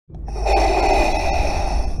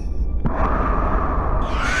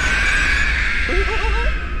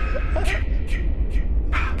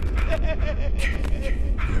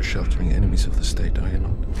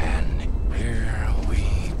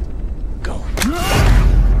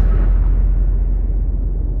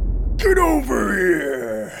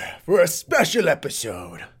for a special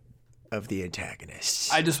episode of The Antagonists.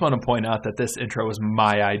 I just want to point out that this intro was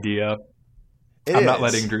my idea. I'm not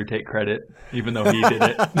letting Drew take credit, even though he did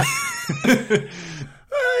it.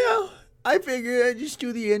 I figure I'd just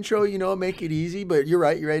do the intro, make it easy. But you're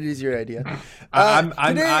right. It is your idea. I'm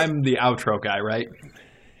the outro guy, right?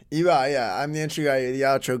 You are, yeah. I'm the intro guy, the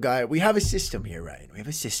outro guy. We have a system here, Ryan. We have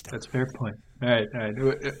a system. That's a fair point. All right.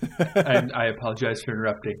 I apologize for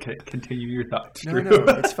interrupting. Continue your thoughts, Drew. No,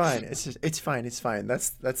 it's fine. It's fine.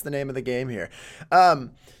 That's the name of the game here.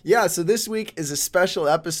 So this week is a special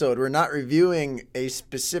episode. We're not reviewing a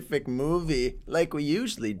specific movie like we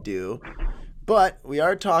usually do, but we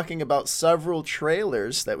are talking about several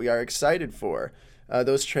trailers that we are excited for.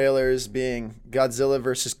 Those trailers being Godzilla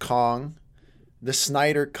vs. Kong, the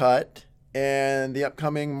Snyder Cut, and the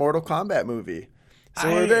upcoming Mortal Kombat movie. So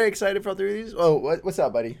we're very excited for all three of these. Oh, what's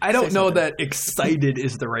up, buddy? I don't know that excited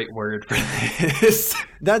is the right word for this.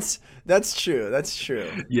 That's true. That's true.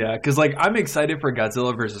 Yeah, because I'm excited for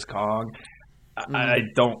Godzilla vs. Kong. I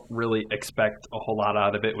don't really expect a whole lot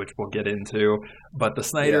out of it, which we'll get into. But the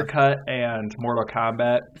Snyder Cut and Mortal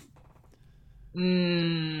Kombat,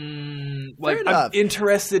 I'm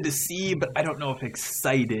interested to see, but I don't know if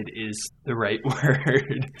excited is the right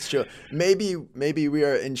word. It's true. Maybe we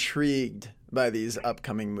are intrigued by these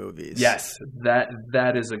upcoming movies. Yes,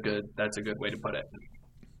 that's a good way to put it.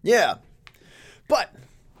 Yeah. But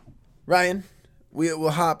Ryan, we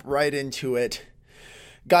will hop right into it.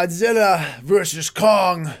 Godzilla versus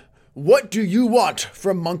Kong. What do you want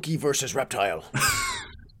from monkey versus reptile?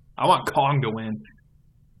 I want Kong to win.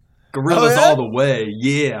 Gorillas all the way,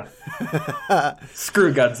 yeah.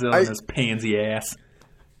 Screw Godzilla and his pansy ass.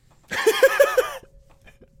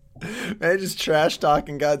 Man, just trash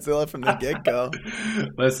talking Godzilla from the get-go.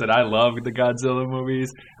 Listen, I love the Godzilla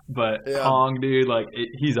movies, but Kong, dude,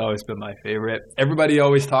 he's always been my favorite. Everybody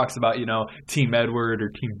always talks about, Team Edward or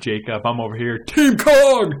Team Jacob. I'm over here, Team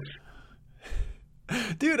Kong!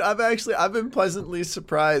 Dude, I've been pleasantly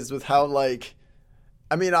surprised with how,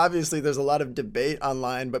 obviously there's a lot of debate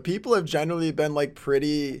online, but people have generally been,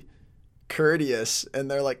 pretty courteous in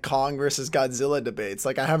their Kong versus Godzilla debates.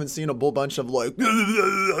 I haven't seen a whole bunch of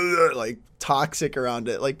toxic around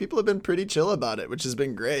it. People have been pretty chill about it, which has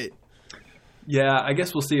been great. Yeah, I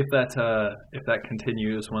guess we'll see if that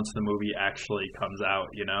continues once the movie actually comes out,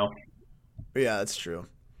 Yeah, that's true.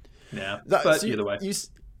 Yeah, but either way.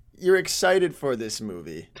 You're excited for this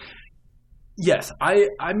movie. Yes,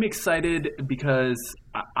 I'm excited because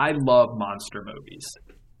I love monster movies.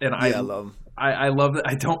 And I love them. I love that.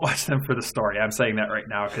 I don't watch them for the story. I'm saying that right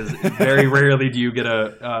now because very rarely do you get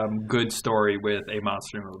a good story with a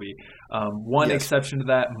monster movie. One exception to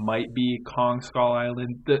that might be Kong Skull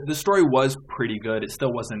Island. The story was pretty good. It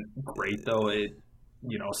still wasn't great though. It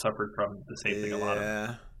suffered from the same thing a lot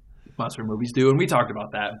of monster movies do, and we talked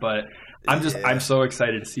about that. But I'm so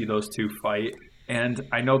excited to see those two fight. And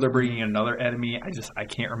I know they're bringing another enemy. I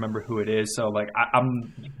can't remember who it is. So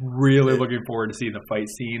I'm really looking forward to seeing the fight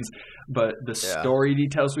scenes. But the story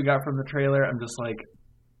details we got from the trailer, I'm just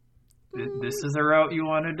this is the route you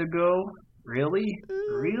wanted to go? Really?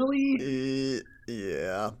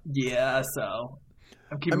 Yeah. Yeah. So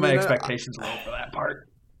I'm keeping my expectations low for that part.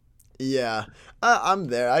 Yeah, I'm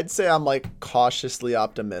there. I'd say I'm cautiously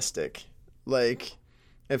optimistic.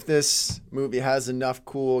 If this movie has enough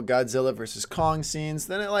cool Godzilla versus Kong scenes,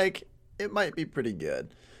 then it might be pretty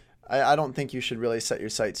good. I don't think you should really set your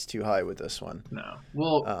sights too high with this one. No.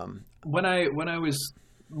 Well, when I was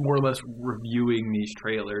more or less reviewing these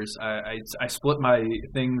trailers, I split my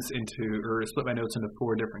notes into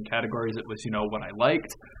 4 different categories. It was what I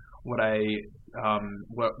liked, what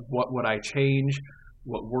would I change,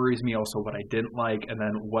 what worries me, also what I didn't like, and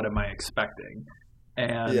then what am I expecting.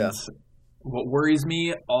 And what worries me,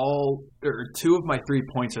 2 of my 3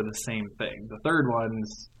 points are the same thing. The third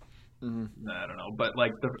one's, I don't know, but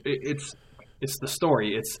it's the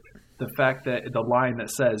story. It's the fact that the line that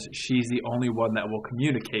says she's the only one that will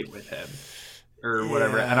communicate with him or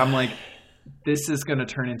whatever. And I'm this is going to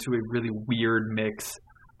turn into a really weird mix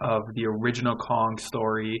of the original Kong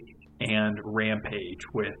story and Rampage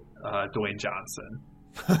with Dwayne Johnson.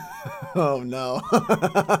 Oh no.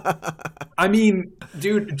 I mean,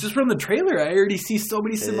 dude, just from the trailer I already see so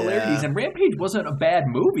many similarities, and Rampage wasn't a bad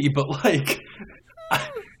movie, but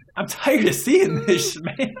I'm tired of seeing this,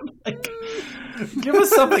 man. Give us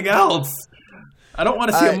something else. I don't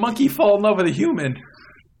want to see a monkey fall in love with a human.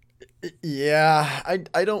 Yeah,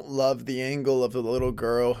 I don't love the angle of the little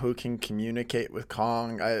girl who can communicate with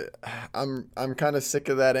Kong. I'm kind of sick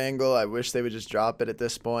of that angle. I wish they would just drop it at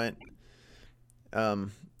this point.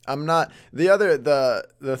 I'm not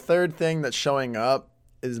the third thing that's showing up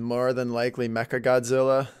is more than likely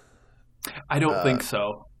Mechagodzilla. I don't think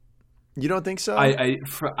so. You don't think so?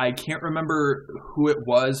 I can't remember who it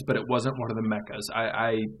was, but it wasn't one of the mechas.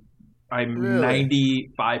 I'm really?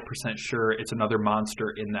 95% sure it's another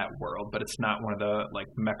monster in that world, but it's not one of the like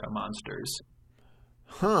mecha monsters.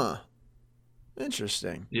 Huh.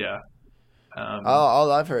 Interesting. Yeah.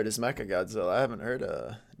 All I've heard is Mechagodzilla. I haven't heard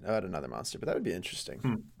about another monster, but that would be interesting.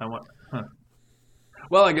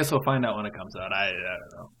 Well, I guess we'll find out when it comes out. I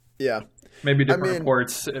don't know. Yeah. Maybe different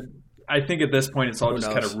reports. I think at this point it's all just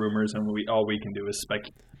knows? kind of rumors, and all we can do is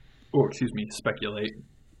speculate.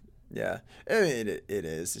 Yeah, I mean, it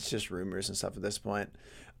is. It's just rumors and stuff at this point.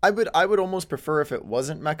 I would almost prefer if it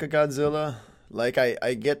wasn't Mechagodzilla. Like,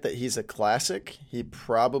 I get that he's a classic. He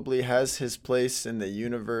probably has his place in the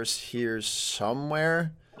universe here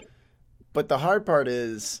somewhere. But the hard part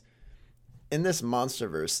is, in this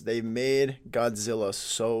MonsterVerse, they made Godzilla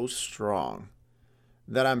so strong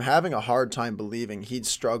that I'm having a hard time believing he'd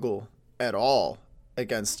struggle at all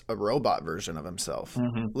against a robot version of himself,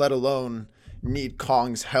 let alone need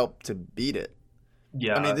Kong's help to beat it.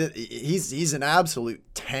 Yeah, I mean, he's an absolute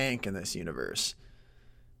tank in this universe.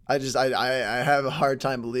 I have a hard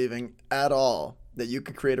time believing at all that you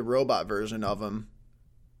could create a robot version of him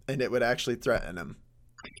and it would actually threaten him.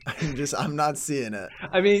 I'm not seeing it.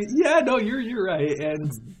 I mean, yeah, no, you're right,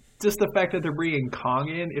 and just the fact that they're bringing Kong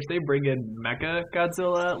in, if they bring in Mecha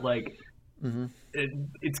Godzilla, like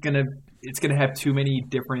it's gonna have too many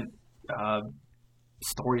different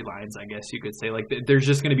storylines, I guess you could say. Like, there's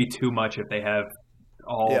just gonna be too much if they have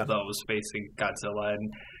all of those facing Godzilla,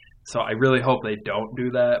 and so I really hope they don't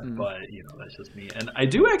do that. But that's just me. And I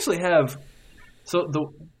do actually have. So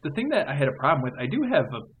the thing that I had a problem with, I do have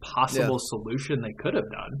a possible solution they could have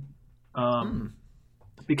done.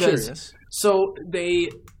 Because Curious. So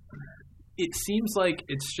it seems like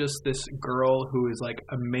it's just this girl who is like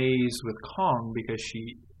amazed with Kong because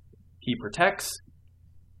he protects,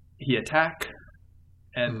 he attack,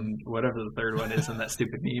 and whatever the third one is in that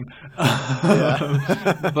stupid meme.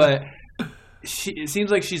 But it seems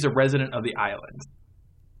like she's a resident of the island.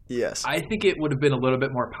 Yes. I think it would have been a little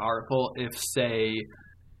bit more powerful if, say,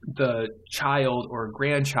 the child or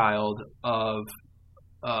grandchild of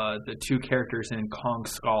the two characters in Kong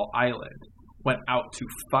Skull Island went out to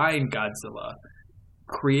find Godzilla,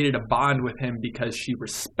 created a bond with him because she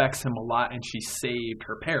respects him a lot and she saved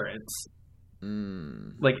her parents.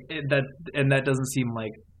 Like that doesn't seem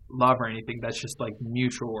like love or anything. That's just like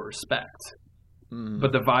mutual respect.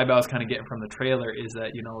 But the vibe I was kind of getting from the trailer is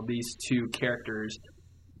that these two characters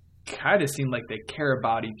kind of seem like they care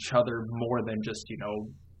about each other more than just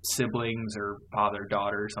siblings or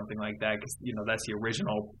father-daughter or something like that, because that's the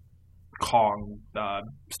original Kong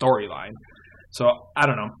storyline. So I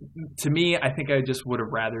don't know. To me, I think I just would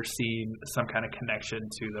have rather seen some kind of connection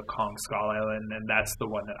to the Kong Skull Island, and that's the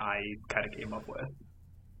one that I kind of came up with.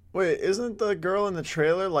 Wait, isn't the girl in the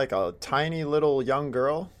trailer like a tiny little young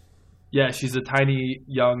girl? Yeah, she's a tiny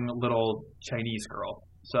young little Chinese girl.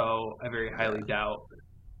 So I very highly doubt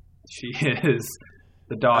she is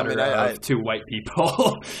the daughter of two white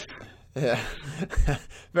people. Yeah,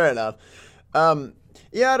 fair enough.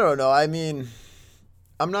 Yeah, I don't know. I mean,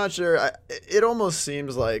 I'm not sure. It almost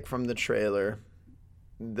seems like from the trailer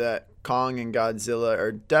that Kong and Godzilla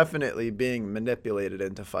are definitely being manipulated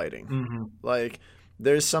into fighting. Like,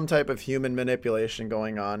 there's some type of human manipulation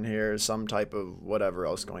going on here, some type of whatever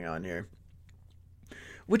else going on here,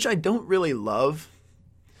 which I don't really love.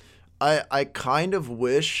 I kind of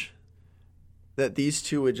wish that these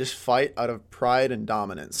two would just fight out of pride and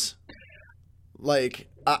dominance. Like,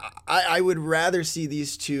 I would rather see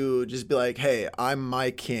these two just be like, hey, I'm my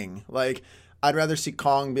king. Like, I'd rather see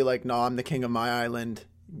Kong be like, no, I'm the king of my island.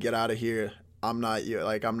 Get out of here. I'm not you.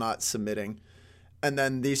 Like, I'm not submitting. And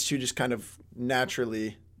then these two just kind of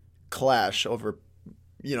naturally clash over,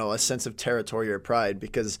 a sense of territory or pride.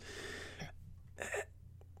 Because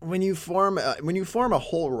when you form a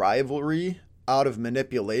whole rivalry out of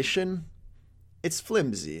manipulation, it's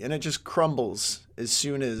flimsy and it just crumbles as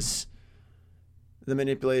soon as the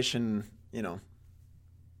manipulation,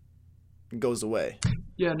 goes away.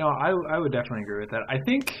 Yeah, no, I would definitely agree with that. I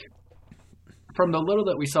think from the little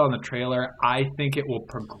that we saw in the trailer, I think it will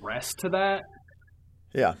progress to that.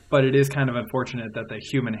 Yeah. But it is kind of unfortunate that the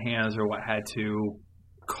human hands are what had to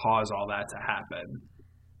cause all that to happen.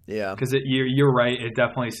 Yeah. Because you're right. It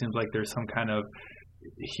definitely seems like there's some kind of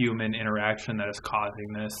human interaction that is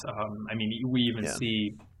causing this. I mean, we even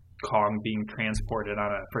see Kong being transported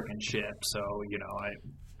on a freaking ship. So,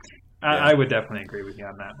 I would definitely agree with you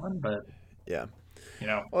on that one. But,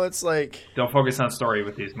 well, it's like... don't focus on story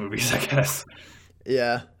with these movies, I guess.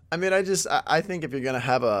 Yeah. I mean, I think if you're gonna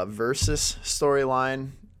have a versus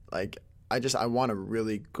storyline, like I want a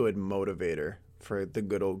really good motivator for the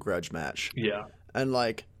good old grudge match. Yeah. And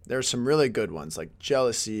like there's some really good ones like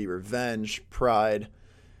jealousy, revenge, pride.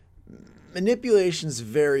 Manipulation's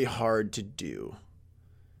very hard to do.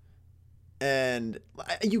 And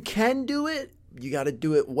you can do it. You got to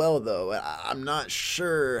do it well, though. I'm not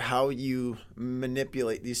sure how you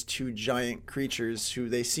manipulate these two giant creatures who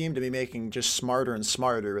they seem to be making just smarter and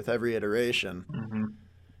smarter with every iteration. Mm-hmm.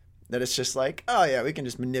 That it's just like, oh, yeah, we can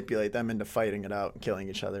just manipulate them into fighting it out and killing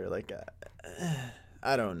each other. Like,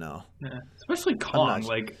 I don't know. Yeah. Especially Kong.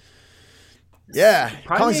 Like, yeah,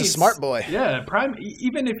 Kong's a smart boy. Yeah,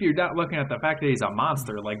 even if you're not looking at the fact that he's a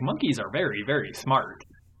monster, like, monkeys are very, very smart.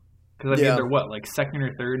 Because, I mean, they're what, like second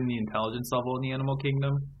or third in the intelligence level in the animal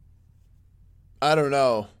kingdom? I don't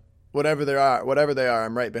know. Whatever they are,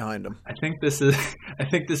 I'm right behind them. I think this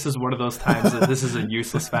is one of those times that this is a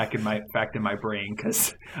useless fact in my brain,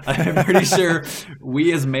 because I'm pretty sure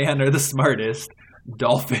we as man are the smartest,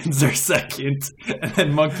 dolphins are second, and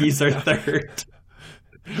then monkeys are third.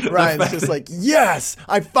 Ryan's just like, yes,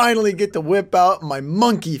 I finally get to whip out my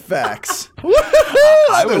monkey facts.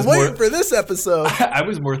 I've been waiting for this episode. I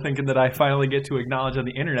was more thinking that I finally get to acknowledge on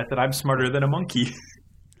the internet that I'm smarter than a monkey.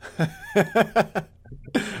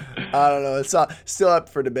 I don't know. It's still up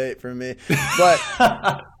for debate for me. But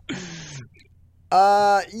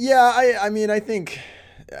yeah, I mean, I think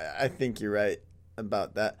you're right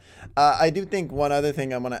about that. I do think one other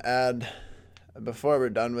thing I'm going to add before we're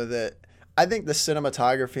done with it. I think the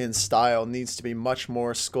cinematography and style needs to be much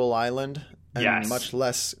more Skull Island and much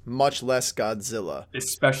less Godzilla.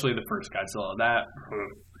 Especially the first Godzilla. That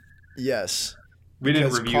yes. We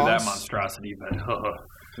didn't review that monstrosity, but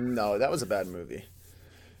no, that was a bad movie.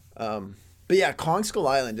 But yeah, Kong Skull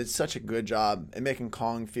Island did such a good job in making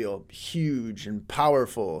Kong feel huge and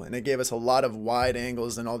powerful, and it gave us a lot of wide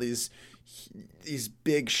angles and all these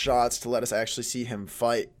big shots to let us actually see him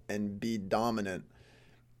fight and be dominant.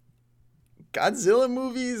 Godzilla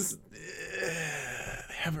movies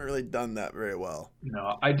haven't really done that very well.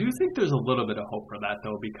 No, I do think there's a little bit of hope for that,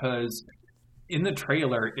 though, because in the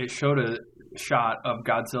trailer, it showed a shot of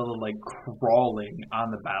Godzilla, like, crawling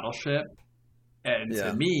on the battleship. And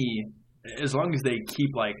to me, as long as they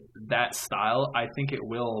keep, like, that style, I think it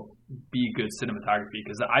will be good cinematography,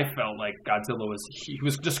 because I felt like Godzilla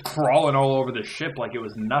was just crawling all over the ship like it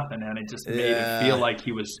was nothing, and it just made it feel like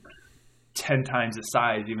he was 10 times the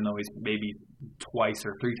size, even though he's maybe twice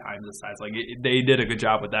or 3 times the size. Like, they did a good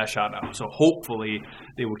job with that shot now. So hopefully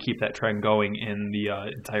they will keep that trend going in the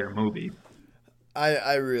entire movie.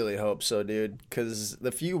 I really hope so, dude, because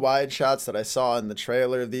the few wide shots that I saw in the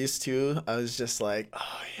trailer of these two, I was just like,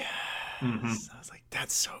 oh yeah. Mm-hmm. I was like,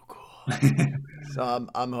 that's so cool. So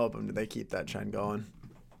I'm hoping they keep that trend going.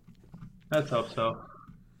 Let's hope so.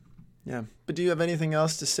 Yeah, but do you have anything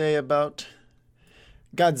else to say about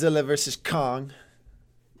Godzilla versus Kong?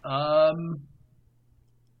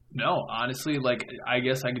 No, honestly, like, I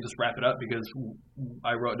guess I could just wrap it up, because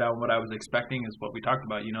I wrote down what I was expecting is what we talked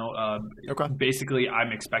about, you know. Okay. Basically,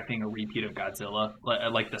 I'm expecting a repeat of Godzilla,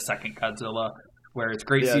 like the second Godzilla, where it's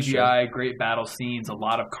great CGI, great battle scenes, a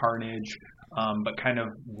lot of carnage, but kind of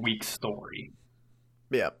weak story.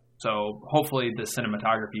 Yeah. So hopefully the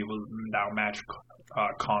cinematography will now match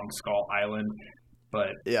Kong Skull Island. But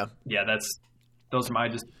yeah, those are my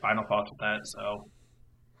just final thoughts with that. So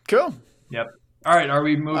cool. Yep. All right, are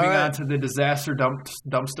we moving on to the disaster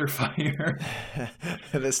dumpster fire?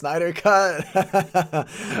 The Snyder cut.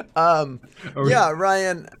 Yeah,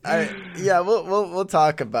 Ryan. We'll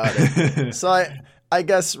talk about it. So I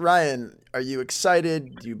guess, Ryan, are you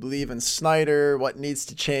excited? Do you believe in Snyder? What needs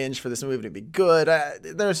to change for this movie to be good?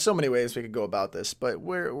 There's so many ways we could go about this, but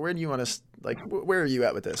where do you want to, like, where are you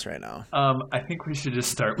at with this right now? I think we should just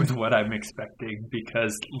start with what I'm expecting,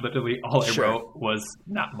 because literally all I wrote was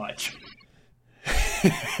not much.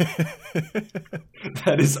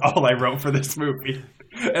 That is all I wrote for this movie,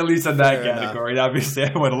 at least in that category. Enough. Obviously,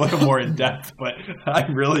 I went a little more in depth, but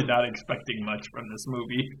I'm really not expecting much from this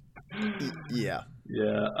movie. Yeah.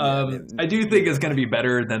 I do think it's going to be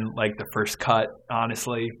better than, like, the first cut,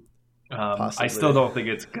 honestly. I still don't think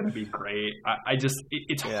it's going to be great.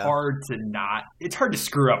 It's hard to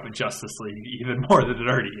screw up with Justice League even more than it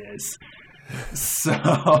already is. So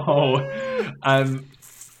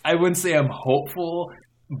I wouldn't say I'm hopeful,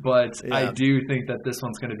 but I do think that this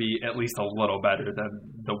one's going to be at least a little better than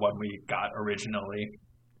the one we got originally.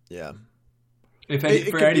 Yeah. For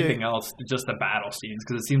anything else, just the battle scenes,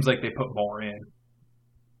 because it seems like they put more in.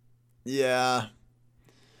 Yeah.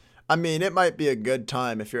 I mean, it might be a good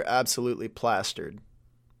time if you're absolutely plastered.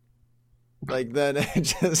 Like then it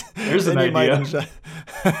just there's an idea.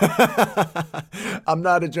 I'm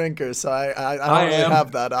not a drinker, so I don't really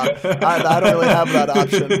have that. I don't really have that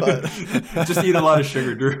option. But just eat a lot of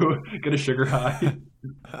sugar, Drew. Get a sugar high.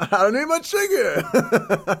 I don't need much sugar.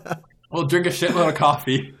 Well, drink a shitload of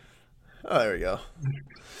coffee. Oh, there we go.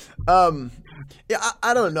 Yeah,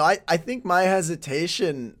 I don't know. I think my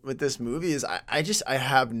hesitation with this movie is I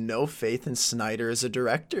have no faith in Snyder as a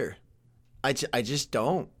director. I just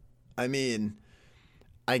don't. I mean,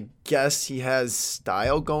 I guess he has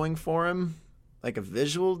style going for him, like a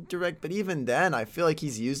visual direct, but even then, I feel like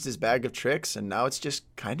he's used his bag of tricks, and now it's just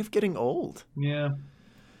kind of getting old. Yeah.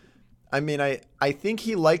 I mean, I think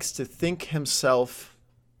he likes to think himself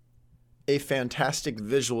a fantastic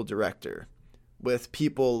visual director with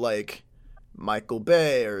people like Michael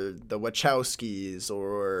Bay or the Wachowskis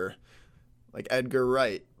or like Edgar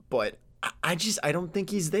Wright, but I don't think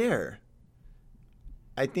he's there.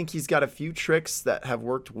 I think he's got a few tricks that have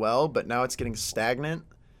worked well, but now it's getting stagnant.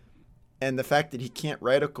 And the fact that he can't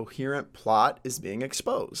write a coherent plot is being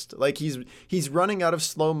exposed. Like he's running out of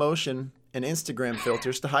slow motion and Instagram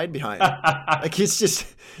filters to hide behind. Like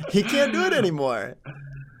he can't do it anymore.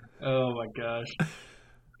 Oh my gosh.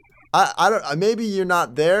 I don't. Maybe you're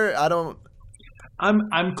not there. I don't.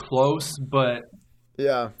 I'm close, but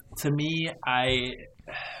yeah. To me, how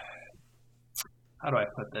do I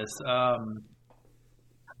put this?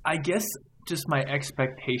 I guess just my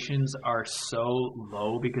expectations are so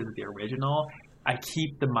low because of the original. I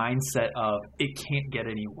keep the mindset of it can't get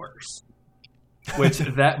any worse, which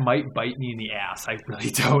that might bite me in the ass. I really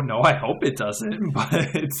don't know. I hope it doesn't,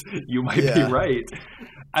 but you might be right.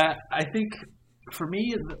 I think for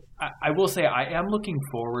me, I will say I am looking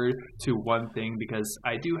forward to one thing because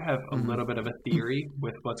I do have a little bit of a theory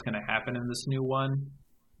with what's going to happen in this new one.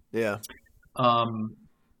 Yeah.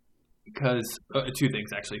 Because two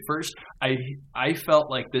things actually. First, I felt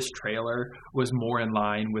like this trailer was more in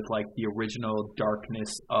line with like the original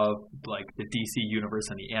darkness of like the DC universe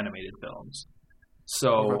and the animated films.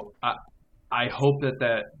 So I hope that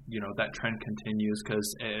that trend continues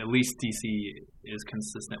because at least DC is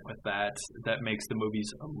consistent with that. That makes the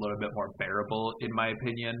movies a little bit more bearable, in my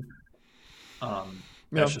opinion.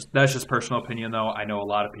 That's just personal opinion, though. I know a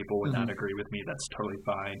lot of people would not agree with me. That's totally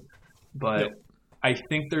fine, but. I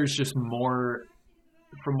think there's just more,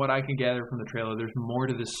 from what I can gather from the trailer, there's more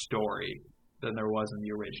to this story than there was in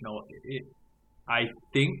the original. I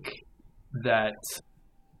think that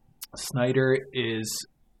Snyder is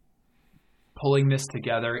pulling this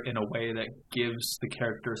together in a way that gives the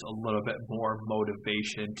characters a little bit more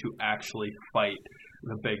motivation to actually fight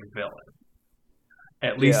the big villain.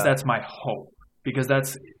 At least that's my hope, because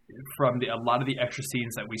that's from a lot of the extra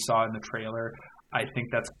scenes that we saw in the trailer. I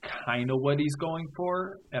think that's kind of what he's going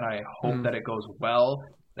for, and I hope that it goes well.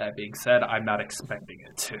 That being said, I'm not expecting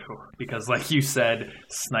it to, because like you said,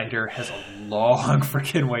 Snyder has a long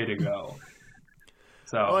freaking way to go.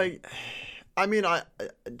 So, I mean, I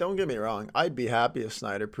don't get me wrong. I'd be happy if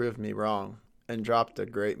Snyder proved me wrong and dropped a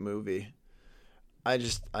great movie. I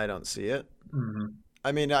don't see it. Mm-hmm.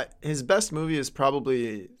 I mean, his best movie is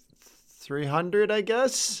probably 300, I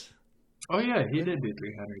guess. Oh yeah, he did do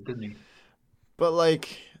 300, didn't he? But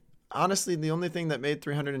like, honestly, the only thing that made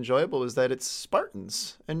 300 enjoyable is that it's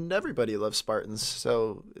Spartans, and everybody loves Spartans.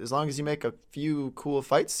 So as long as you make a few cool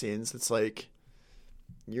fight scenes, it's like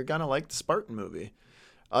you're gonna like the Spartan movie.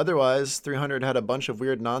 Otherwise, 300 had a bunch of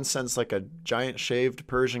weird nonsense, like a giant shaved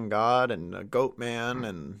Persian god and a goat man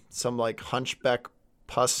and some like hunchback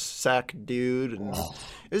pus sack dude, and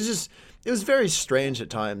it was very strange at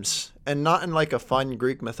times, and not in like a fun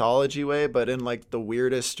Greek mythology way, but in like the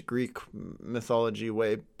weirdest Greek mythology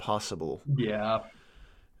way possible. Yeah.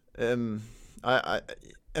 And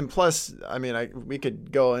plus, I mean, we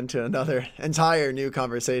could go into another entire new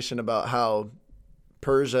conversation about how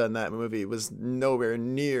Persia in that movie was nowhere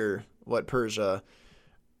near what Persia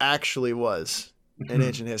actually was in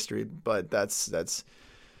ancient history, but that's.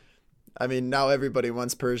 I mean, now everybody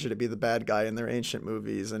wants Persia to be the bad guy in their ancient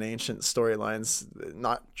movies and ancient storylines.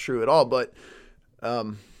 Not true at all, but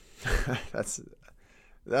that's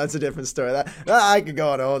a different story. That I could go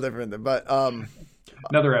on a whole different thing, but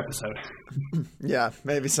another episode. Yeah,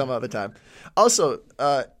 maybe some other time. Also,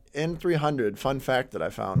 in 300, fun fact that I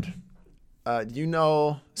found.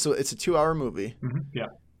 So it's a 2-hour movie. Mm-hmm. Yeah.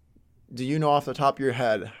 Do you know off the top of your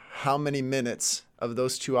head how many minutes of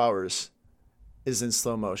those 2 hours is in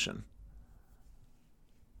slow motion?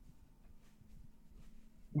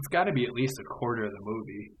 It's got to be at least a quarter of the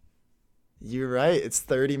movie. You're right. It's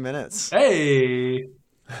 30 minutes. Hey!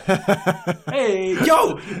 Hey,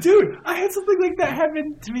 yo, dude, I had something like that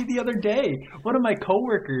happen to me the other day. One of my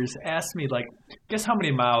coworkers asked me, like, guess how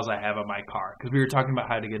many miles I have on my car? Because we were talking about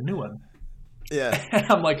how to get a new one. Yeah. And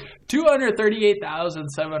I'm like,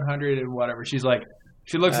 238,700 and whatever. She's like,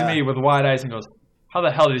 she looks at me with wide eyes and goes, how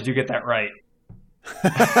the hell did you get that right?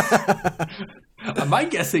 My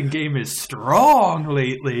guessing game is strong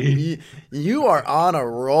lately. You are on a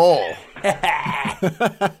roll.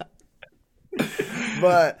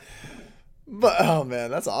 But oh man,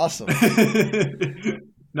 that's awesome.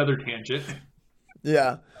 Another tangent.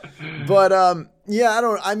 Yeah. But yeah, I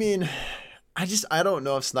don't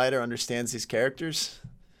know if Snyder understands these characters.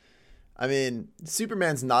 I mean,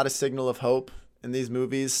 Superman's not a signal of hope in these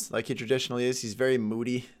movies like he traditionally is. He's very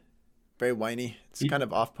moody, very whiny. It's kind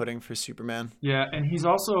of off-putting for Superman. Yeah, and he's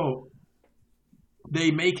also,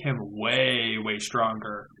 they make him way, way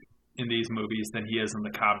stronger in these movies than he is in the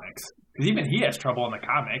comics. Because even he has trouble in the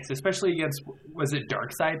comics, especially against, was it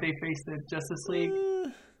Darkseid they faced in Justice League?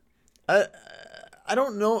 I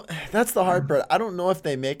don't know. That's the hard part. I don't know if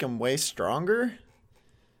they make him way stronger,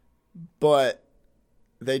 but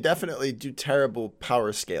they definitely do terrible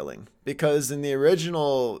power scaling. Because in the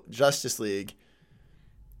original Justice League,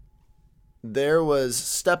 there was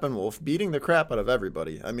Steppenwolf beating the crap out of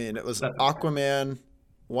everybody. I mean, it was Aquaman,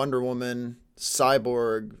 Wonder Woman,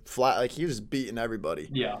 Cyborg, like he was beating everybody.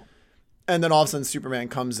 Yeah. And then all of a sudden Superman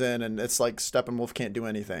comes in and it's like Steppenwolf can't do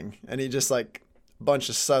anything. And he just like a bunch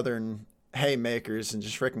of southern haymakers and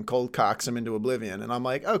just freaking cold cocks him into oblivion. And I'm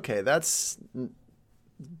like, okay, that's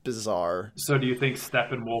bizarre. So do you think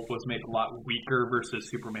Steppenwolf was made a lot weaker versus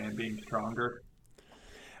Superman being stronger?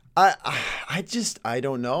 I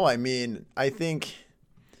don't know. I mean, I think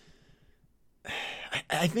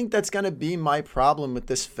that's going to be my problem with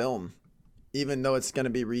this film. Even though it's going to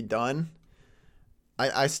be redone,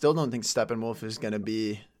 I still don't think Steppenwolf is going to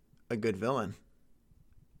be a good villain.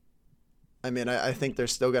 I mean, I think they're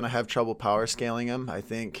still going to have trouble power scaling him. I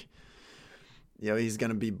think, he's going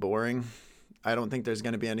to be boring. I don't think there's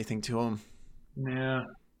going to be anything to him. Yeah.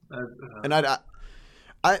 And I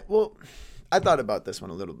thought about this one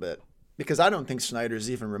a little bit because I don't think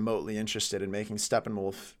Snyder's even remotely interested in making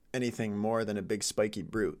Steppenwolf anything more than a big spiky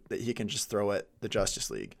brute that he can just throw at the Justice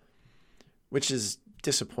League, which is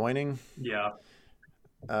disappointing. Yeah.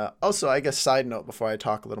 Also, I guess side note before I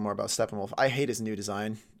talk a little more about Steppenwolf, I hate his new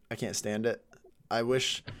design. I can't stand it. I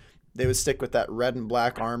wish they would stick with that red and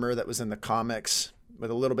black armor that was in the comics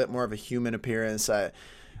with a little bit more of a human appearance. I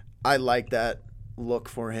like that look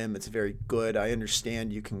for him. It's very good. I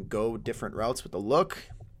understand you can go different routes with the look,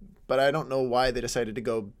 but I don't know why they decided to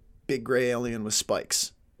go big gray alien with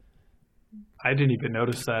spikes. I didn't even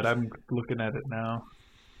notice that. I'm looking at it now.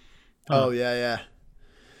 Oh, yeah.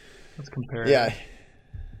 Let's compare Yeah. it.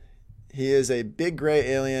 He is a big gray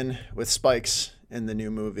alien with spikes in the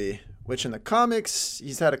new movie, which in the comics,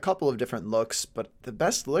 he's had a couple of different looks, but the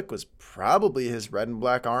best look was probably his red and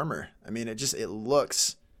black armor. I mean, it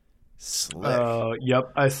looks slick. Oh, yep.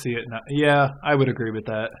 I see it now. Yeah, I would agree with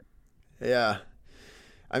that. Yeah.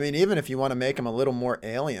 I mean, even if you want to make him a little more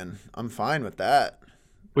alien, I'm fine with that.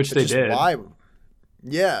 Which they did. Why?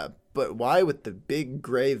 Yeah, but why with the big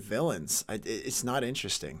gray villains? It's not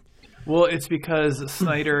interesting. Well, it's because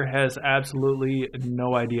Snyder has absolutely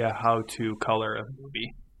no idea how to color a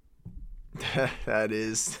movie.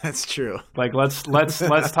 That's true. Like let's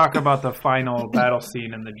talk about the final battle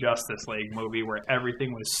scene in the Justice League movie where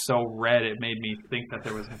everything was so red it made me think that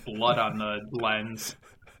there was blood on the lens.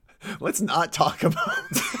 Let's not talk about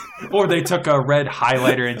Or they took a red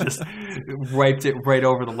highlighter and just wiped it right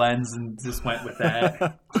over the lens and just went with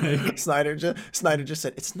that. Snyder just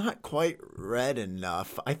said, it's not quite red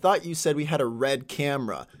enough. I thought you said we had a red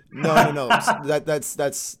camera. No.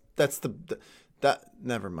 That's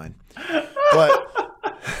never mind.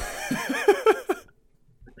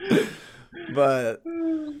 But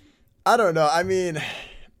I don't know. I mean,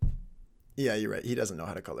 yeah, you're right. He doesn't know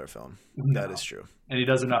how to color film. No. That is true. And he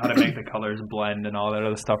doesn't know how to make the colors blend and all that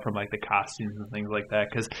other stuff from like the costumes and things like that.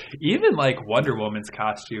 Because even like Wonder Woman's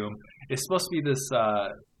costume is supposed to be this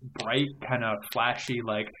bright, kind of flashy,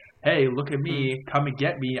 like, hey, look at me, come and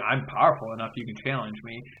get me. I'm powerful enough, you can challenge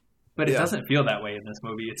me. But it doesn't feel that way in this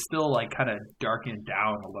movie. It's still like kind of darkened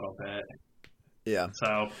down a little bit. Yeah.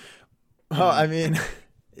 So. Well, I mean,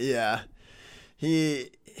 yeah.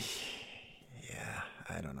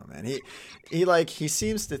 I don't know, man. He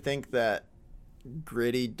seems to think that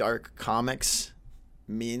gritty, dark comics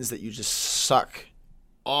means that you just suck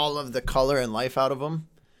all of the color and life out of them.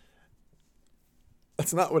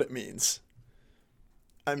 That's not what it means.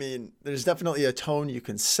 I mean, there's definitely a tone you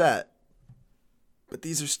can set, but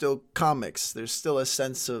these are still comics. There's still a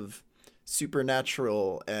sense of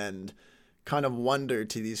supernatural and kind of wonder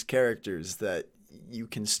to these characters that you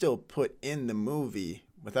can still put in the movie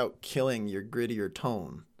without killing your grittier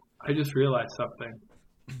tone. I just realized something.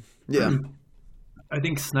 Yeah. I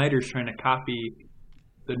think Snyder's trying to copy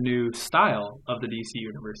the new style of the DC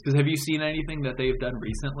universe. Because have you seen anything that they've done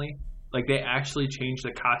recently? Like, they actually changed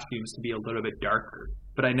the costumes to be a little bit darker.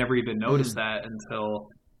 But I never even noticed that until,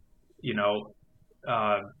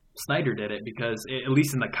 Snyder did it. Because at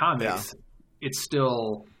least in the comics, it's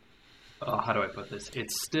still... how do I put this?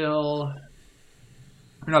 It's still...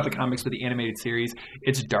 Not the comics, but the animated series.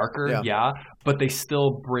 It's darker, but they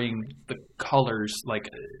still bring the colors, like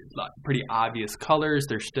pretty obvious colors.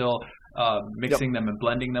 They're still mixing them and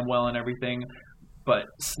blending them well and everything. But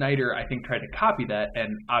Snyder, I think, tried to copy that,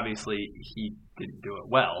 and obviously he didn't do it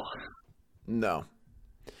well. No,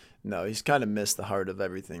 he's kind of missed the heart of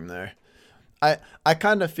everything there. I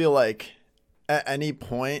kind of feel like at any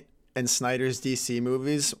point in Snyder's DC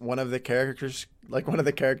movies, one of the characters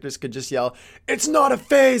could just yell, "It's not a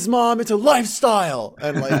phase, Mom, it's a lifestyle,"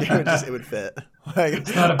 and like it would fit. Like,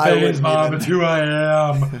 it's not a phase, Mom, it's who I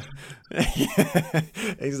am. Yeah,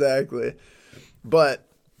 exactly. But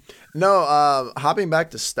no, hopping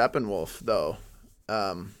back to Steppenwolf though,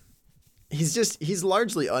 he's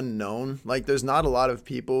largely unknown. Like, there's not a lot of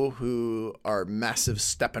people who are massive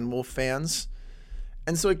Steppenwolf fans,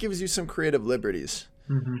 and so it gives you some creative liberties.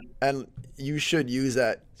 Mm-hmm. And you should use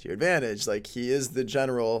that to your advantage. Like, he is the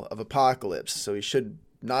general of Apocalypse, so he should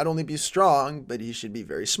not only be strong, but he should be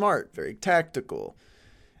very smart, very tactical.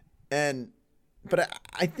 But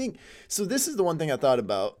I think, so this is the one thing I thought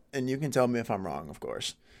about, and you can tell me if I'm wrong, of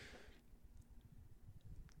course.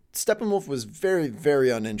 Steppenwolf was very, very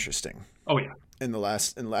uninteresting. Oh yeah.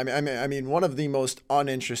 I mean, one of the most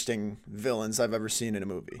uninteresting villains I've ever seen in a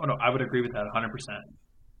movie. Oh no, I would agree with that 100%.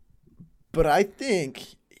 But I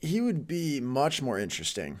think he would be much more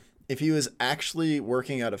interesting if he was actually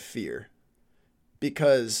working out of fear.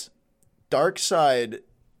 Because Darkseid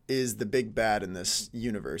is the big bad in this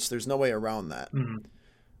universe. There's no way around that. Mm-hmm.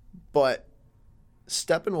 But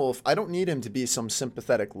Steppenwolf, I don't need him to be some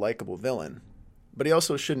sympathetic, likable villain. But he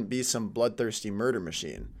also shouldn't be some bloodthirsty murder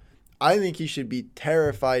machine. I think he should be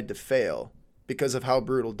terrified to fail because of how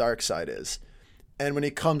brutal Darkseid is. And when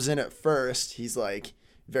he comes in at first, he's like...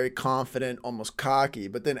 very confident, almost cocky,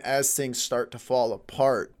 but then as things start to fall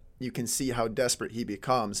apart, you can see how desperate he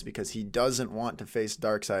becomes because he doesn't want to face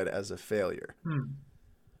Darkseid as a failure.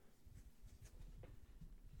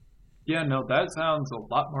 Yeah, no, that sounds a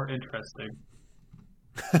lot more interesting.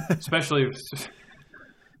 Especially,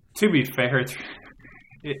 to be fair,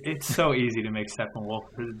 it's so easy to make Steppenwolf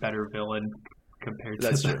a better villain compared to...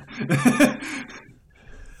 That's true.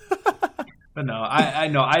 But no, I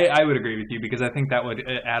know I would agree with you because I think that would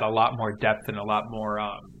add a lot more depth and a lot more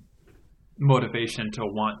motivation to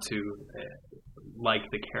want to like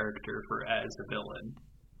the character as a villain.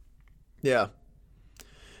 Yeah.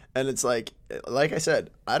 And it's like I said,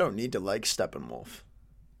 I don't need to like Steppenwolf.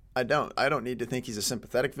 I don't need to think he's a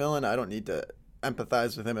sympathetic villain. I don't need to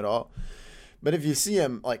empathize with him at all. But if you see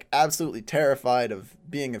him like absolutely terrified of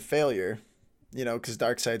being a failure, because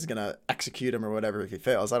Darkseid's going to execute him or whatever if he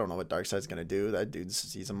fails. I don't know what Darkseid's going to do. That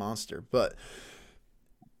he's a monster. But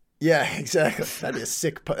yeah, exactly.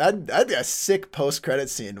 That'd be a sick post-credit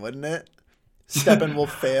scene, wouldn't it?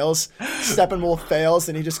 Steppenwolf fails,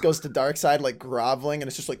 and he just goes to Darkseid like groveling, and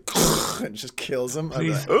it's just like, and it just kills him.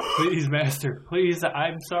 Please, please, master. Please,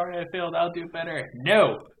 I'm sorry I failed. I'll do better.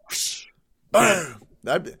 No. Boom.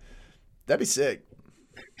 That'd be sick.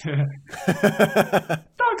 Darkseid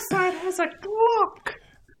has a Glock.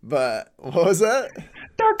 But what was that?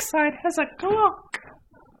 Darkseid has a Glock.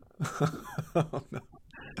 Oh, no.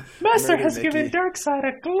 Master has given Darkseid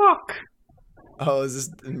a Glock. Oh, is this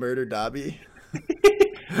Murder Dobby?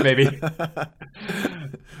 Maybe.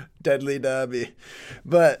 Deadly Dobby.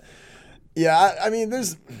 But yeah, I mean,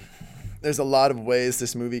 there's a lot of ways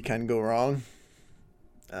this movie can go wrong.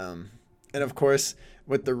 And of course,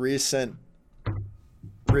 with the recent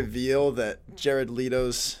reveal that Jared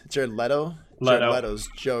Leto's Joker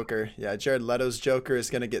is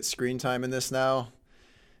going to get screen time in this now,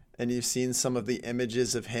 and you've seen some of the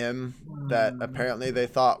images of him that apparently they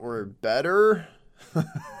thought were better.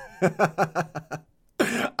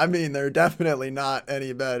 I mean, they're definitely not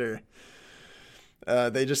any better.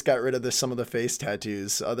 They just got rid of some of the face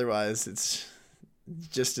tattoos. Otherwise, it's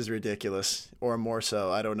just as ridiculous, or more so.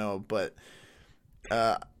 I don't know, but.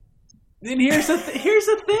 And here's the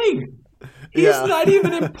thing. He's not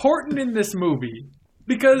even important in this movie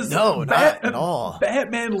because not at all.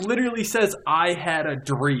 Batman literally says, "I had a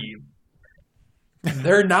dream."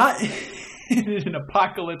 They're not in an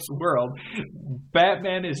apocalypse world.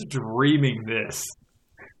 Batman is dreaming this.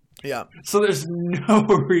 Yeah. So there's no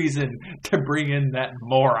reason to bring in that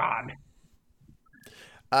moron.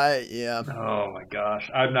 Yeah. Oh my gosh.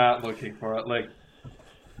 I'm not looking for it. Like,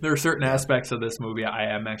 there are certain aspects of this movie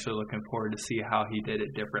I am actually looking forward to see how he did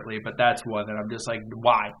it differently, but that's one that I'm just like,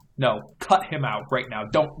 why? No, cut him out right now.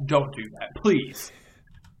 Don't do that, please.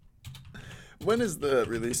 When is the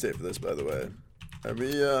release date for this, by the way? Are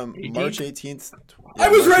we 18th? March 18th? Yeah, I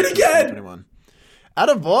was March right again!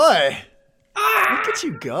 Attaboy! Look at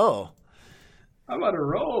you go. I'm on a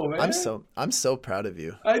roll, man. I'm so proud of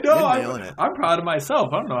you. I know. I'm proud of myself.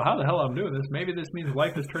 I don't know how the hell I'm doing this. Maybe this means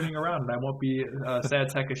life is turning around and I won't be a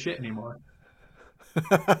sad sack of shit anymore.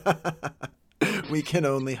 We can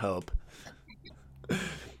only hope.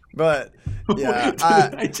 But yeah, did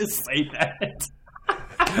I just say that?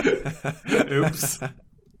 Oops.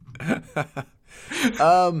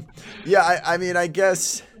 Yeah, I mean, I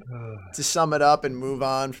guess to sum it up and move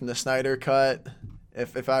on from the Snyder cut,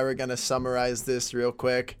 if I were going to summarize this real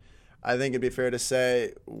quick, I think it'd be fair to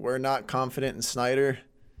say we're not confident in Snyder,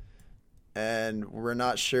 and we're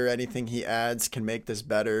not sure anything he adds can make this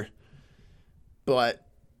better, but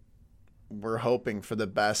we're hoping for the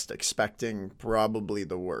best, expecting probably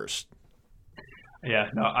the worst. Yeah,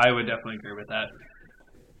 no, I would definitely agree with that.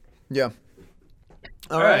 Yeah.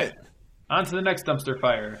 All right. On to the next dumpster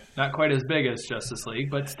fire. Not quite as big as Justice League,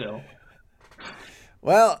 but still.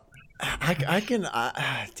 Well,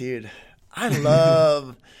 dude, I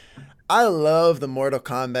love the Mortal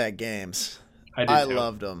Kombat games. I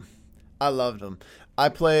loved them. I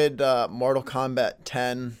played Mortal Kombat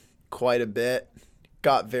 10 quite a bit.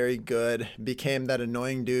 Got very good. Became that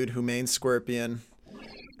annoying dude who main Scorpion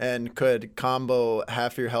and could combo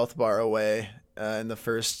half your health bar away in the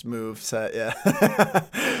first move set. Yeah.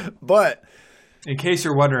 But in case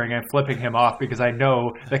you're wondering, I'm flipping him off because I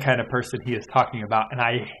know the kind of person he is talking about, and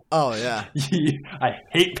I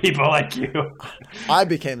hate people like you. I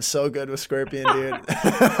became so good with Scorpion, dude.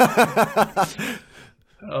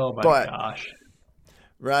 Oh my gosh.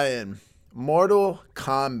 Ryan, Mortal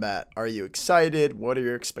Kombat, are you excited? What are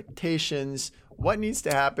your expectations? What needs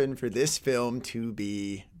to happen for this film to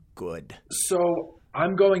be good? So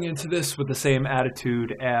I'm going into this with the same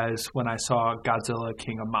attitude as when I saw Godzilla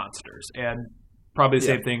King of Monsters, and probably the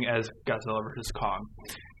same thing as Godzilla vs. Kong.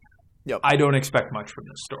 Yep. I don't expect much from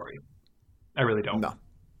this story. I really don't. No.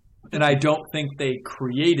 And I don't think they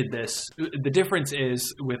created this. The difference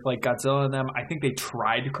is with like Godzilla and them, I think they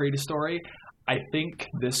tried to create a story. I think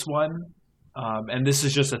this one, and this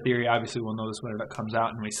is just a theory, obviously we'll know this when it comes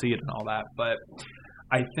out and we see it and all that, but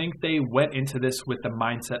I think they went into this with the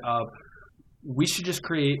mindset of, we should just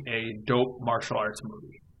create a dope martial arts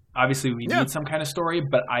movie. Obviously, we need some kind of story,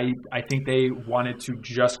 but I think they wanted to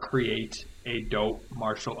just create a dope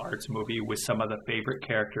martial arts movie with some of the favorite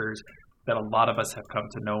characters that a lot of us have come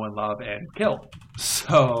to know and love and kill.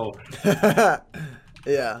 So,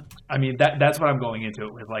 yeah. I mean, that's what I'm going into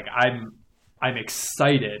it with. Like, I'm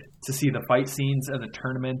excited to see the fight scenes and the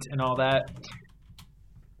tournament and all that.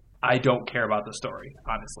 I don't care about the story,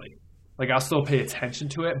 honestly. Like, I'll still pay attention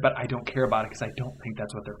to it, but I don't care about it because I don't think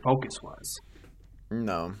that's what their focus was.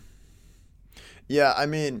 No. Yeah, I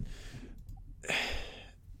mean,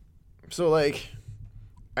 so, like,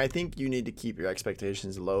 I think you need to keep your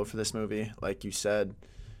expectations low for this movie, like you said.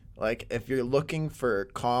 Like, if you're looking for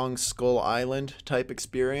Kong Skull Island type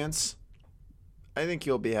experience, I think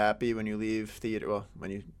you'll be happy when you leave theater. Well,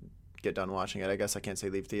 when you get done watching it. I guess I can't say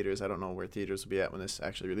leave theaters. I don't know where theaters will be at when this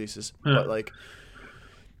actually releases. Yeah. But, like,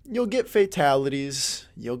 you'll get fatalities.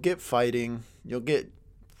 You'll get fighting. You'll get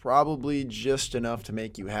probably just enough to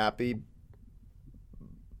make you happy.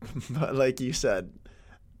 But like you said,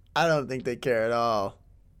 I don't think they care at all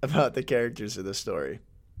about the characters of the story.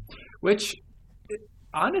 Which,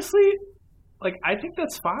 honestly, like, I think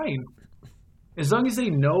that's fine. As long as they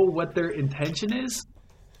know what their intention is,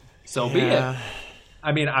 so be it.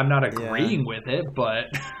 I mean, I'm not agreeing with it, but...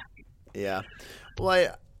 Yeah.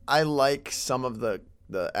 Well, I like some of the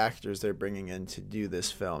actors they're bringing in to do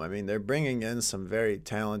this film. I mean, they're bringing in some very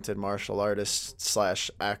talented martial artists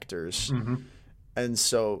 / actors. Mm-hmm. And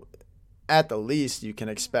so, at the least, you can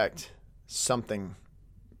expect something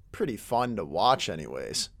pretty fun to watch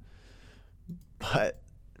anyways. But,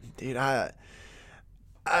 dude, I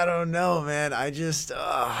don't know, man. I just,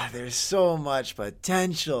 there's so much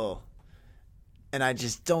potential. And I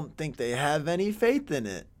just don't think they have any faith in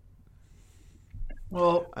it.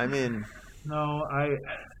 Well, I mean... No,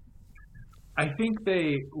 I think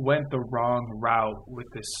they went the wrong route with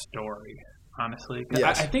this story, honestly.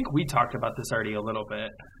 Yes. I think we talked about this already a little bit.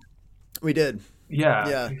 We did. Yeah.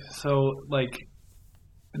 Yeah. So, like,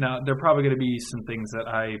 now there are probably going to be some things that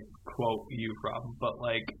I quote you from, but,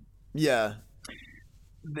 like, yeah,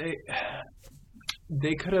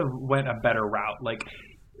 they could have went a better route. Like,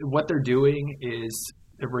 what they're doing is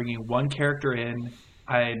they're bringing one character in,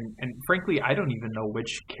 and frankly, I don't even know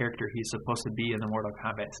which character he's supposed to be in the Mortal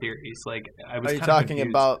Kombat series. Like, I was. Are you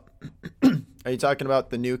talking about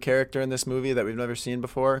the new character in this movie that we've never seen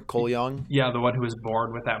before, Cole Young? Yeah, the one who was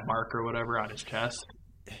born with that mark or whatever on his chest.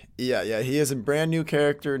 Yeah. He is a brand new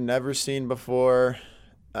character, never seen before,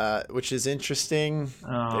 which is interesting.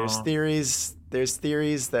 Oh. There's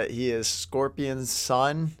theories that he is Scorpion's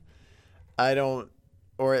son.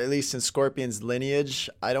 Or at least in Scorpion's lineage.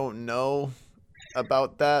 I don't know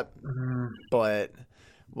about that, but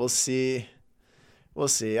we'll see.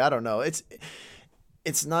 I don't know.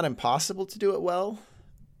 It's not impossible to do it well.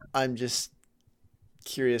 I'm just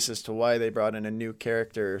curious as to why they brought in a new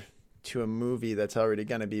character to a movie that's already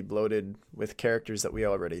going to be bloated with characters that we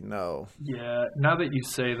already know. Yeah, now that you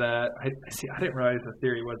say that, I didn't realize the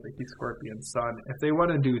theory was that he's Scorpion's son. If they want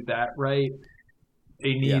to do that right,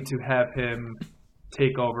 they need to have him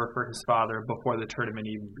take over for his father before the tournament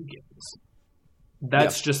even begins.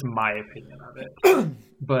 That's just my opinion of it.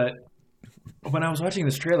 But when I was watching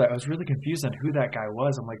this trailer, I was really confused on who that guy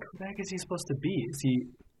was. I'm like, who the heck is he supposed to be? Is he?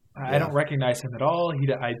 I don't recognize him at all.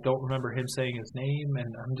 I don't remember him saying his name,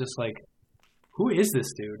 and I'm just like, who is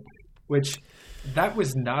this dude? Which, that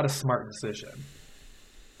was not a smart decision.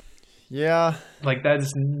 Yeah. Like, that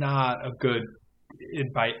is not a good,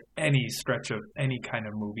 by any stretch of any kind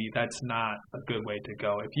of movie, that's not a good way to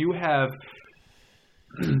go. If you have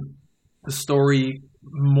the story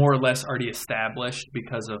more or less already established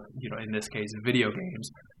because of, in this case, video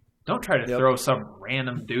games, don't try to throw some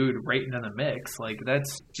random dude right into the mix. Like,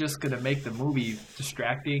 that's just going to make the movie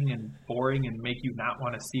distracting and boring and make you not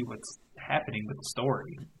want to see what's happening with the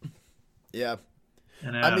story. Yeah.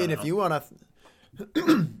 And I mean, if you want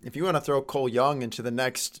to throw Cole Young into the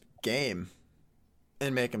next game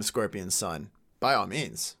and make him Scorpion's son, by all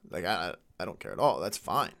means. Like, I don't care at all. That's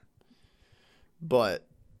fine. But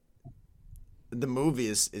the movie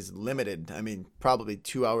is limited. I mean, probably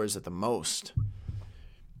 2 hours at the most.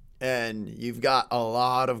 And you've got a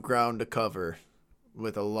lot of ground to cover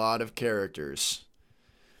with a lot of characters.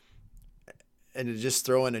 And to just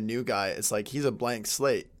throw in a new guy, it's like he's a blank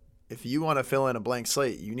slate. If you want to fill in a blank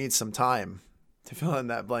slate, you need some time to fill in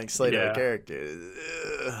that blank slate of a character.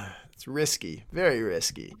 It's risky, very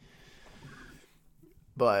risky.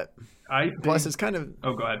 But plus it's kind of...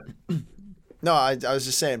 Oh, go ahead. No, I was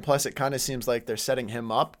just saying, plus it kind of seems like they're setting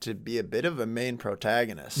him up to be a bit of a main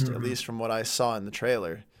protagonist, at least from what I saw in the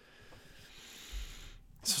trailer.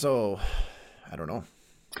 So, I don't know.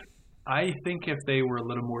 I think if they were a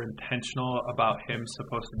little more intentional about him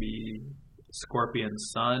supposed to be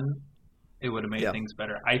Scorpion's son, it would have made things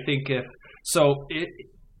better. I think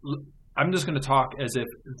I'm just going to talk as if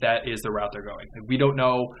that is the route they're going. Like, we don't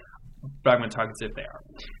know, but I'm going to talk as if they are.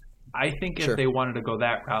 I think if they wanted to go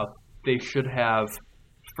that route, they should have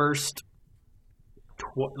first,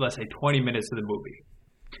 let's say 20 minutes of the movie.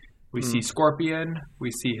 We see Scorpion,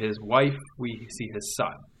 we see his wife, we see his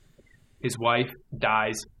son. His wife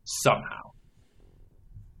dies somehow.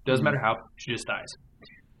 Doesn't matter how, she just dies.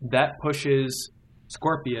 That pushes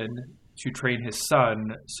Scorpion to train his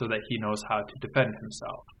son so that he knows how to defend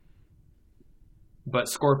himself. But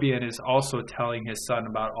Scorpion is also telling his son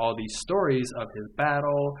about all these stories of his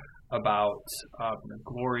battle, about the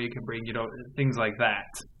glory it can bring, things like that.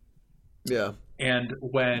 Yeah. And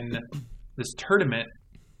when this tournament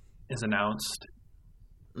is announced,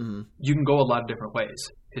 you can go a lot of different ways.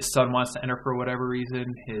 His son wants to enter for whatever reason.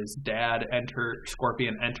 His dad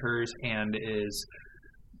Scorpion enters and is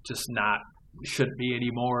just shouldn't be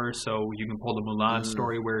anymore. So you can pull the Mulan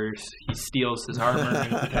story where he steals his armor and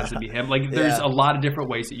pretends to be him. Like, there's a lot of different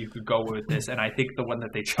ways that you could go with this, and I think the one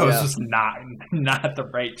that they chose was not the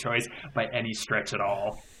right choice by any stretch at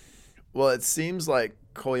all. Well, it seems like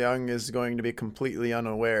Cole Young is going to be completely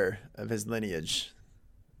unaware of his lineage.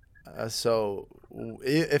 So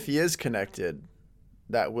if he is connected,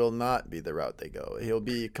 that will not be the route they go. He'll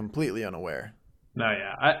be completely unaware. No,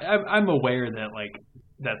 yeah. I'm aware that, like,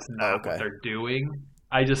 that's not what they're doing.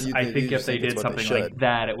 I think if they did something like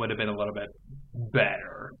that, it would have been a little bit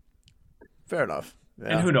better. Fair enough.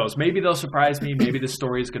 Yeah. And who knows? Maybe they'll surprise me. Maybe the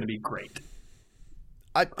story is going to be great.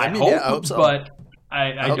 I hope so. But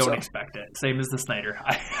I don't expect it. Same as the Snyder.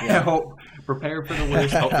 I hope. Prepare for the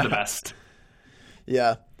worst, hope for the best.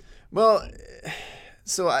 Yeah. Well,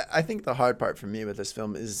 so I think the hard part for me with this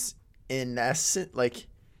film is, in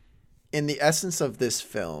the essence of this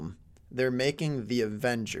film, they're making the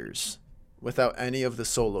Avengers without any of the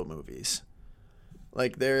solo movies.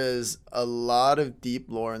 Like, there is a lot of deep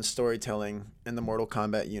lore and storytelling in the Mortal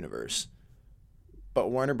Kombat universe. But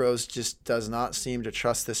Warner Bros. Just does not seem to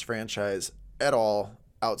trust this franchise at all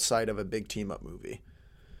outside of a big team-up movie.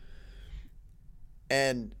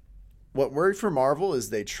 And what worked for Marvel is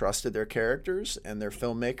they trusted their characters and their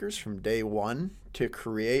filmmakers from day one to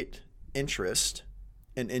create interest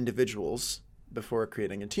in individuals before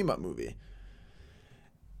creating a team-up movie.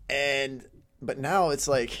 But now it's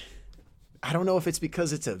like, I don't know if it's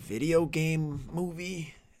because it's a video game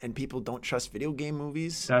movie and people don't trust video game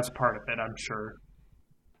movies. That's part of it, I'm sure.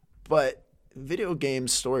 But video game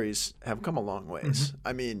stories have come a long ways.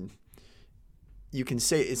 I mean, you can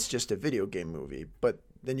say it's just a video game movie, but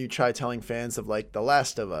then you try telling fans of like The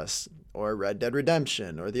Last of Us or Red Dead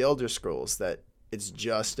Redemption or The Elder Scrolls that it's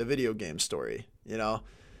just a video game story, you know?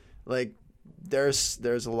 Like, there's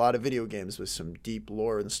a lot of video games with some deep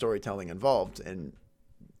lore and storytelling involved and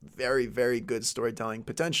very, very good storytelling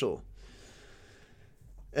potential.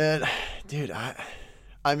 And dude,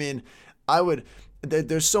 I mean, I would,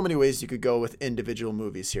 there's so many ways you could go with individual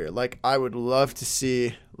movies here. Like, I would love to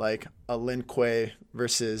see like a Lin Kuei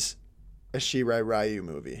versus a Shirai Ryu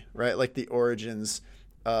movie, right? Like the origins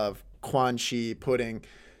of Quan Chi putting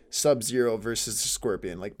Sub-Zero versus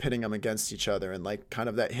Scorpion, like pitting them against each other and like kind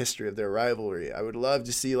of that history of their rivalry. I would love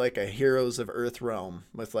to see like a Heroes of Earth realm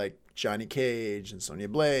with like Johnny Cage and Sonya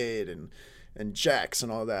Blade and Jax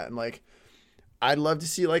and all that. And like, I'd love to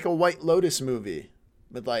see like a White Lotus movie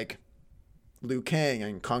with like Liu Kang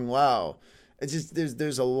and Kung Lao. It's just,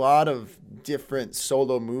 there's a lot of different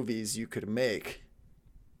solo movies you could make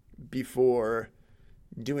before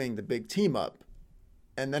doing the big team up.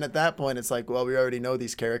 And then at that point, it's like, well, we already know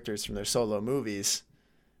these characters from their solo movies.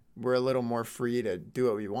 We're a little more free to do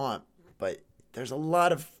what we want. But there's a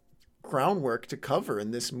lot of groundwork to cover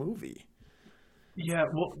in this movie. Yeah,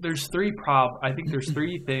 well, I think there's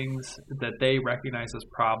three things that they recognize as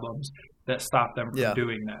problems that stop them from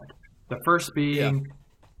doing that. The first being,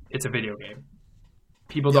 it's a video game.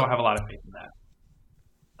 People don't have a lot of faith in that.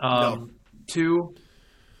 No. Two,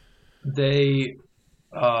 they...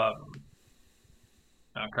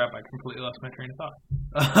 Oh crap! I completely lost my train of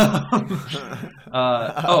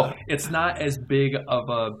thought. It's not as big of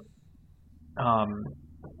a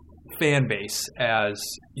fan base as,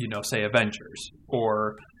 you know, say Avengers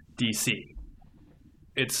or DC.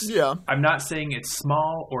 I'm not saying it's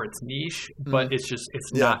small or it's niche, but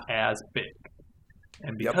it's not as big.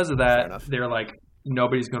 And because of that, they're like,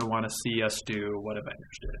 nobody's going to want to see us do what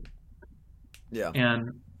Avengers did. Yeah. And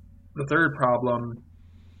the third problem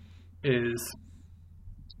is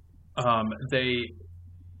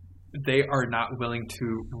they are not willing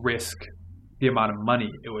to risk the amount of money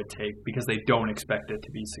it would take because they don't expect it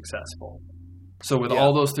to be successful. So with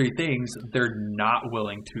all those three things, they're not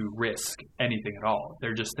willing to risk anything at all.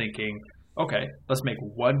 They're just thinking, okay, let's make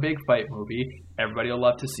one big fight movie. Everybody will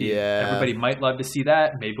love to see it. Everybody might love to see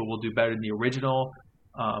that. Maybe we'll do better than the original.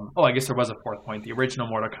 I guess there was a fourth point. The original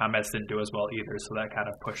Mortal Kombat didn't do as well either, so that kind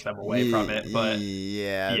of pushed them away from it. But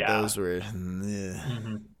those were...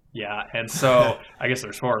 Yeah, and so I guess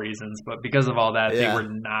there's four reasons, but because of all that, they were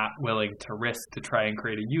not willing to risk to try and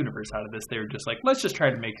create a universe out of this. They were just like, let's just try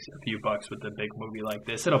to make a few bucks with a big movie like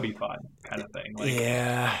this. It'll be fun, kind of thing.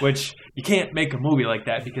 Like, which you can't make a movie like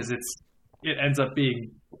that because it ends up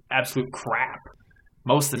being absolute crap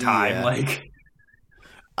most of the time. Yeah. Like,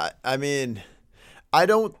 I mean, I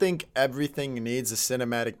don't think everything needs a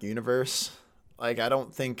cinematic universe. Like, I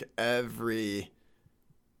don't think every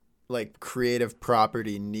like creative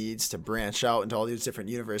property needs to branch out into all these different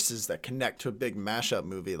universes that connect to a big mashup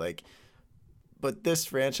movie. Like, but this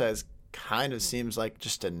franchise kind of seems like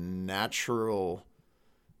just a natural,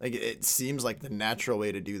 like it seems like the natural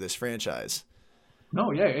way to do this franchise.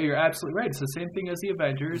 No, yeah, you're absolutely right. It's the same thing as the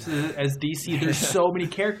Avengers, as DC. There's so many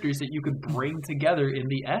characters that you could bring together in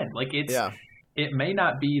the end. Like it may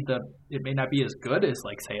not be as good as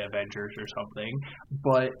like say Avengers or something,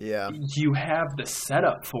 but you have the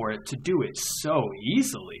setup for it to do it so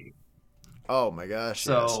easily. Oh my gosh!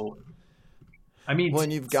 So, I mean, when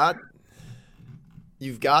you've got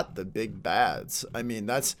the big bads. I mean,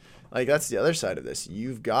 that's the other side of this.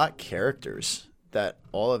 You've got characters that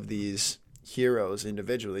all of these heroes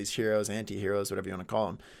individually, these heroes, anti-heroes, whatever you want to call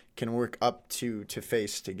them, can work up to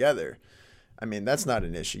face together. I mean, that's not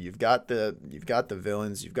an issue. You've got the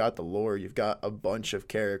villains, you've got the lore, you've got a bunch of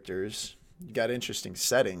characters, you got interesting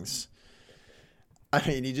settings. I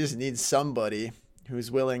mean, you just need somebody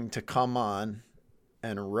who's willing to come on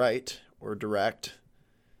and write or direct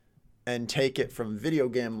and take it from video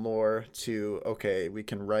game lore to, okay, we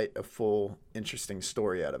can write a full interesting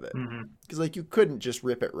story out of it. Because like you couldn't just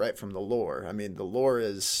rip it right from the lore. I mean, the lore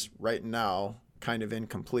is right now kind of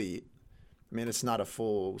incomplete. I mean, it's not a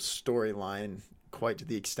full storyline quite to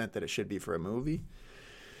the extent that it should be for a movie,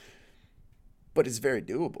 but it's very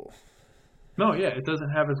doable. No, yeah, it doesn't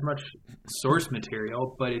have as much source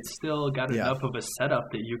material, but it's still got enough of a setup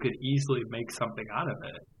that you could easily make something out of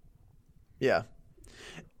it. Yeah.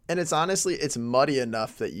 And it's honestly, it's muddy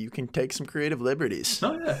enough that you can take some creative liberties.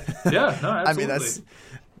 Oh, yeah. Yeah, no, absolutely. I mean,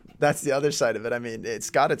 that's the other side of it. I mean, it's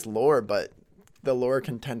got its lore, but the lore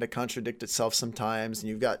can tend to contradict itself sometimes, and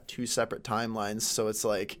you've got two separate timelines, so it's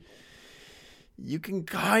like you can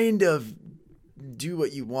kind of do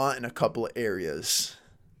what you want in a couple of areas,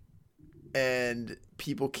 and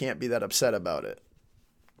people can't be that upset about it.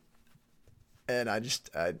 And I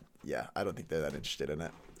don't think they're that interested in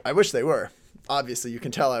it. I wish they were. Obviously, you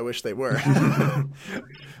can tell I wish they were.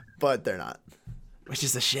 But they're not, which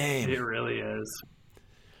is a shame. It really is.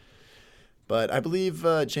 But I believe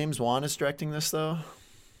James Wan is directing this, though.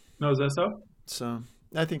 No, is that so? So,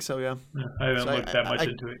 I think so, yeah. I haven't looked that much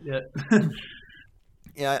into it yet.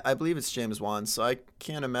 Yeah, I believe it's James Wan, so I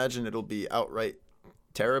can't imagine it'll be outright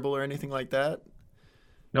terrible or anything like that.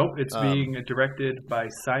 Nope, it's being directed by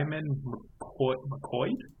Simon McCoy.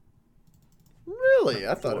 Really?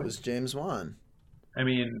 I thought it was James Wan. I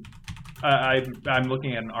mean, I'm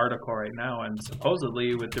looking at an article right now, and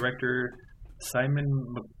supposedly with director Simon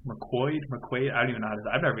McQuaid, I don't even know how to.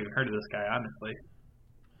 I've never even heard of this guy, honestly.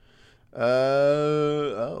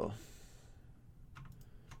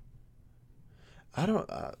 I don't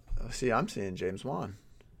see. I'm seeing James Wan.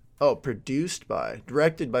 Oh,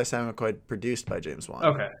 directed by Simon McQuaid, produced by James Wan.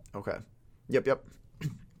 Okay. Yep.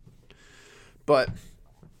 But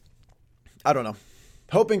I don't know.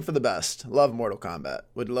 Hoping for the best. Love Mortal Kombat.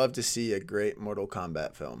 Would love to see a great Mortal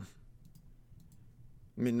Kombat film.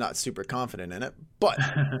 I mean, not super confident in it, but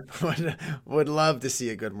would love to see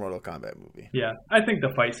a good Mortal Kombat movie. Yeah, I think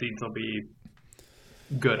the fight scenes will be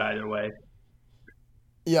good either way.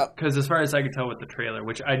 Yeah. Because as far as I can tell with the trailer,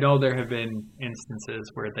 which I know there have been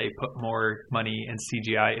instances where they put more money and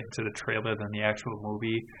CGI into the trailer than the actual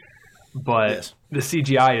movie. But the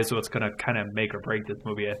CGI is what's going to kind of make or break this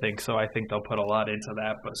movie, I think. So I think they'll put a lot into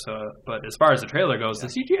that. But as far as the trailer goes, the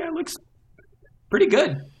CGI looks pretty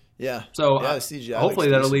good. Yeah. So the CGI hopefully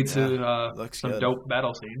that'll lead to some dope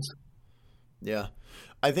battle scenes. Yeah.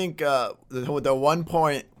 I think the one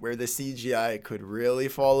point where the CGI could really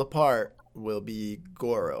fall apart will be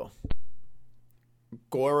Goro.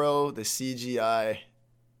 Goro, the CGI,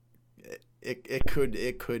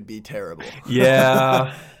 it could be terrible.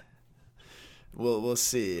 Yeah. We'll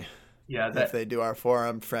see. Yeah, if they do our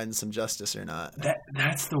four-armed friend some justice or not.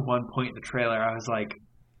 That's the one point in the trailer I was like,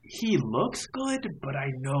 he looks good, but I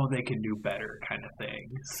know they can do better kind of thing.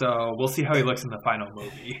 So we'll see how he looks in the final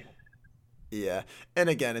movie. Yeah. And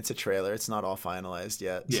again, it's a trailer. It's not all finalized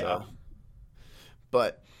yet. Yeah. So.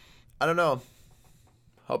 But I don't know.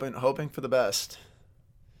 Hoping for the best.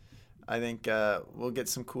 I think we'll get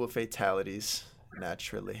some cool fatalities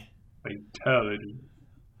naturally. Fatality.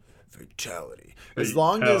 As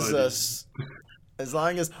long as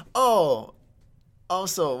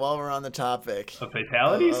also while we're on the topic of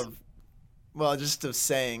fatalities, just of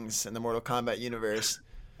sayings in the Mortal Kombat universe,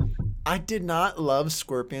 I did not love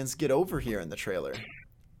Scorpion's "Get Over Here" in the trailer.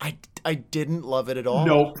 I didn't love it at all.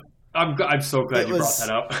 Nope. I'm so glad you brought that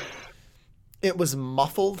up. It was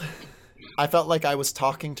muffled. I felt like I was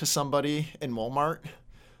talking to somebody in Walmart.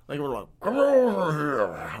 Like, we're like, come over here.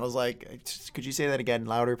 I was like, could you say that again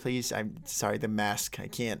louder, please? I'm sorry, the mask. I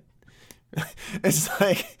can't. It's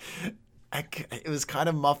like, it was kind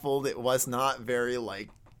of muffled. It was not very, like,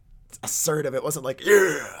 assertive. It wasn't like,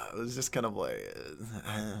 yeah. It was just kind of like,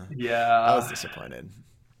 yeah. I was disappointed.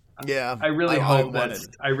 Yeah. I really hope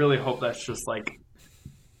that's just like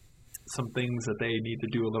some things that they need to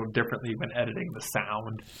do a little differently when editing the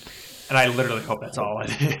sound. And I literally hope that's all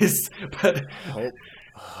it is. But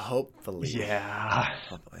hopefully. Yeah.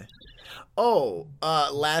 Hopefully. Oh,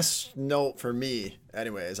 last note for me.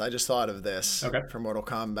 Anyways, I just thought of this for Mortal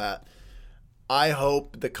Kombat. I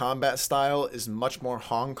hope the combat style is much more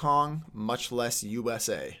Hong Kong, much less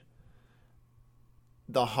USA.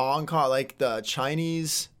 The Hong Kong, like the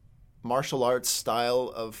Chinese martial arts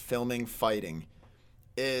style of filming fighting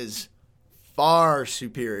is far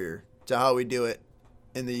superior to how we do it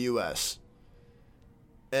in the U.S.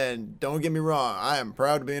 And don't get me wrong, I am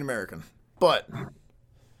proud to be an American. But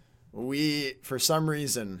we, for some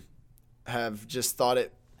reason, have just thought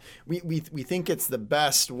it... We think it's the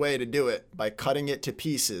best way to do it by cutting it to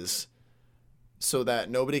pieces so that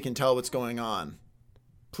nobody can tell what's going on.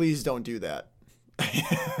 Please don't do that.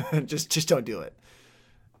 just don't do it.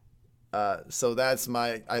 So that's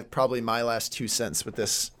probably my last 2 cents with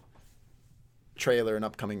this trailer and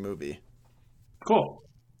upcoming movie. Cool.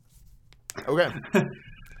 Okay.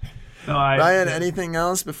 Ryan, anything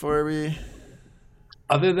else before we?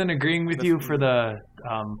 Other than agreeing with you for the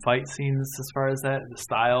fight scenes, as far as that, the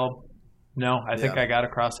style, no, I think I got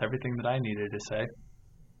across everything that I needed to say.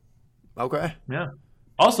 Okay. Yeah.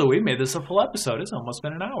 Also, we made this a full episode. It's almost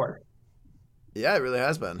been an hour. Yeah, it really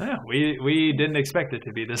has been. Yeah, we didn't expect it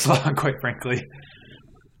to be this long, quite frankly.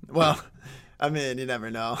 Well, I mean, you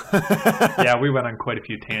never know. Yeah, we went on quite a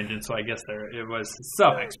few tangents, so I guess it was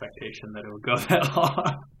some expectation that it would go that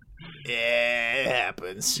long. Yeah, it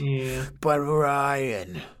happens. Yeah. But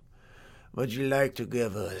Ryan, would you like to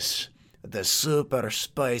give us the super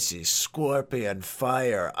spicy scorpion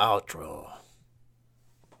fire outro?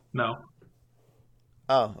 No.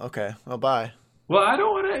 Oh, okay. Well, bye. Well, I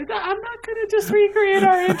don't want to. I'm not going to just recreate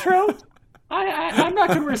our intro. I'm not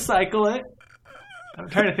going to recycle it. I'm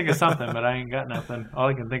trying to think of something, but I ain't got nothing. All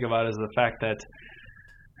I can think about is the fact that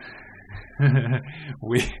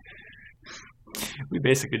we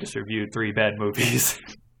basically just reviewed 3 bad movies,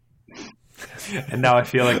 and now I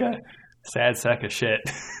feel like a sad sack of shit.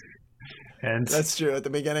 And that's true. At the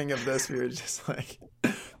beginning of this, we were just like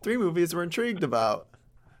 3 movies we're intrigued about.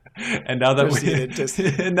 And now that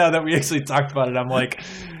we actually talked about it, I'm like,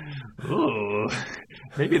 ooh,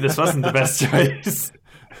 maybe this wasn't the best choice.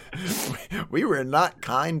 We were not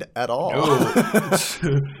kind at all. No.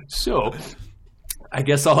 So, I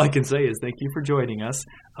guess all I can say is thank you for joining us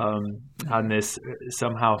on this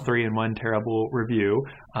somehow 3-in-1 terrible review.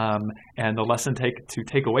 And the lesson to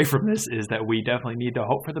take away from this is that we definitely need to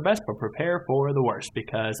hope for the best, but prepare for the worst,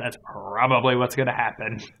 because that's probably what's going to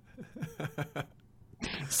happen.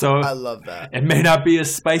 So I love that. It may not be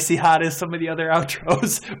as spicy hot as some of the other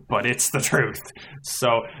outros, but it's the truth.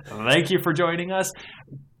 So thank you for joining us.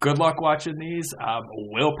 Good luck watching these.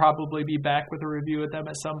 We'll probably be back with a review of them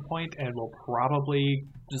at some point, and we'll probably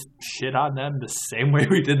just shit on them the same way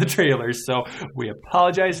we did the trailers. So we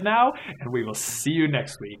apologize now, and we will see you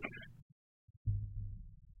next week.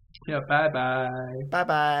 Yeah, bye-bye.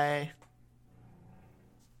 Bye-bye.